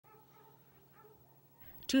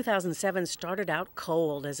2007 started out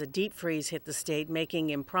cold as a deep freeze hit the state, making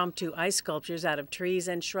impromptu ice sculptures out of trees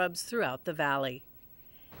and shrubs throughout the valley.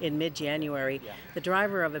 In mid-January, the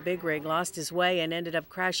driver of a big rig lost his way and ended up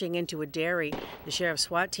crashing into a dairy. The sheriff's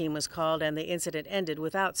SWAT team was called and the incident ended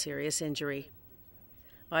without serious injury.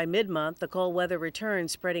 By mid-month, the cold weather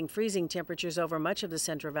returned, spreading freezing temperatures over much of the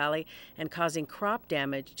Central Valley and causing crop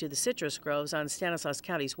damage to the citrus groves on Stanislaus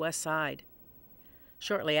County's west side.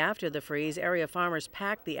 Shortly after the freeze, area farmers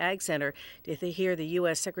packed the Ag Center to hear the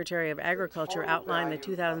U.S. Secretary of Agriculture outline the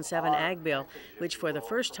 2007 Ag Bill, which for the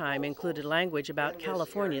first time included language about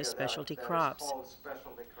California's specialty crops.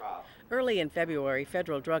 Early in February,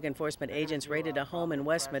 federal drug enforcement agents raided a home in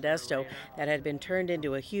West Modesto that had been turned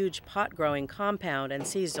into a huge pot-growing compound and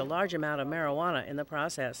seized a large amount of marijuana in the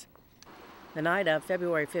process. The night of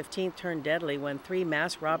February 15th turned deadly when 3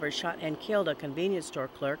 mass robbers shot and killed a convenience store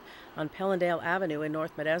clerk on Pellendale Avenue in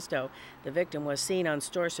North Modesto. The victim was seen on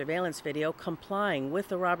store surveillance video complying with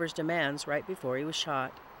the robbers' demands right before he was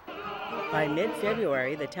shot. By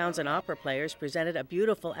mid-February, the Townsend Opera Players presented a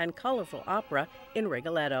beautiful and colorful opera in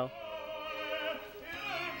Rigoletto.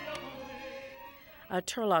 A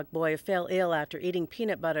Turlock boy fell ill after eating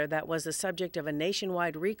peanut butter that was the subject of a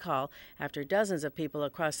nationwide recall after dozens of people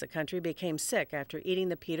across the country became sick after eating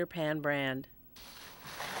the Peter Pan brand.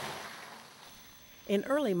 In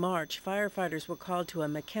early March, firefighters were called to a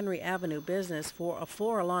McHenry Avenue business for a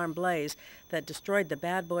 4-alarm blaze that destroyed the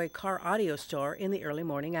Bad Boy car audio store in the early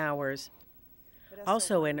morning hours.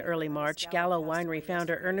 Also in early March, Gallo Winery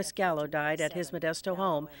founder Ernest Gallo died at his Modesto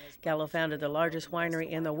home. Gallo founded the largest winery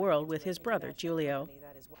in the world with his brother, Giulio.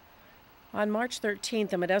 On March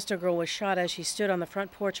 13th, a Modesto girl was shot as she stood on the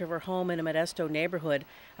front porch of her home in a Modesto neighborhood.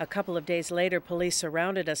 A couple of days later, police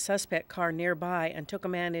surrounded a suspect car nearby and took a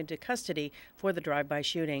man into custody for the drive-by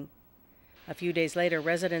shooting. A few days later,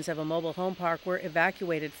 residents of a mobile home park were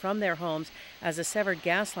evacuated from their homes as a severed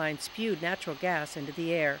gas line spewed natural gas into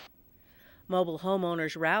the air. Mobile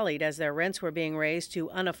homeowners rallied as their rents were being raised to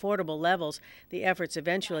unaffordable levels. The efforts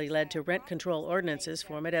eventually led to rent control ordinances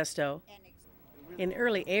for Modesto. In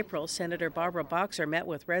early April, Senator Barbara Boxer met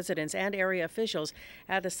with residents and area officials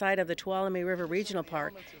at the site of the Tuolumne River Regional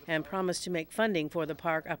Park and promised to make funding for the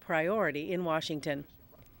park a priority in Washington.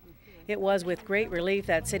 It was with great relief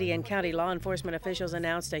that city and county law enforcement officials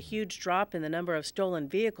announced a huge drop in the number of stolen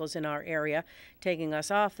vehicles in our area, taking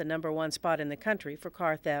us off the #1 spot in the country for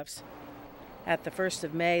car thefts. At the 1st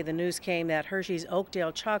of May, the news came that Hershey's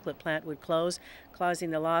Oakdale chocolate plant would close,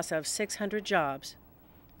 causing the loss of 600 jobs.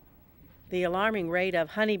 The alarming rate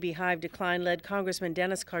of honeybee hive decline led Congressman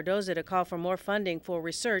Dennis Cardozo to call for more funding for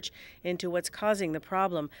research into what's causing the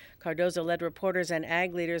problem. Cardozo led reporters and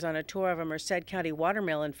ag leaders on a tour of a Merced County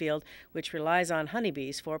watermelon field, which relies on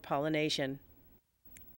honeybees for pollination.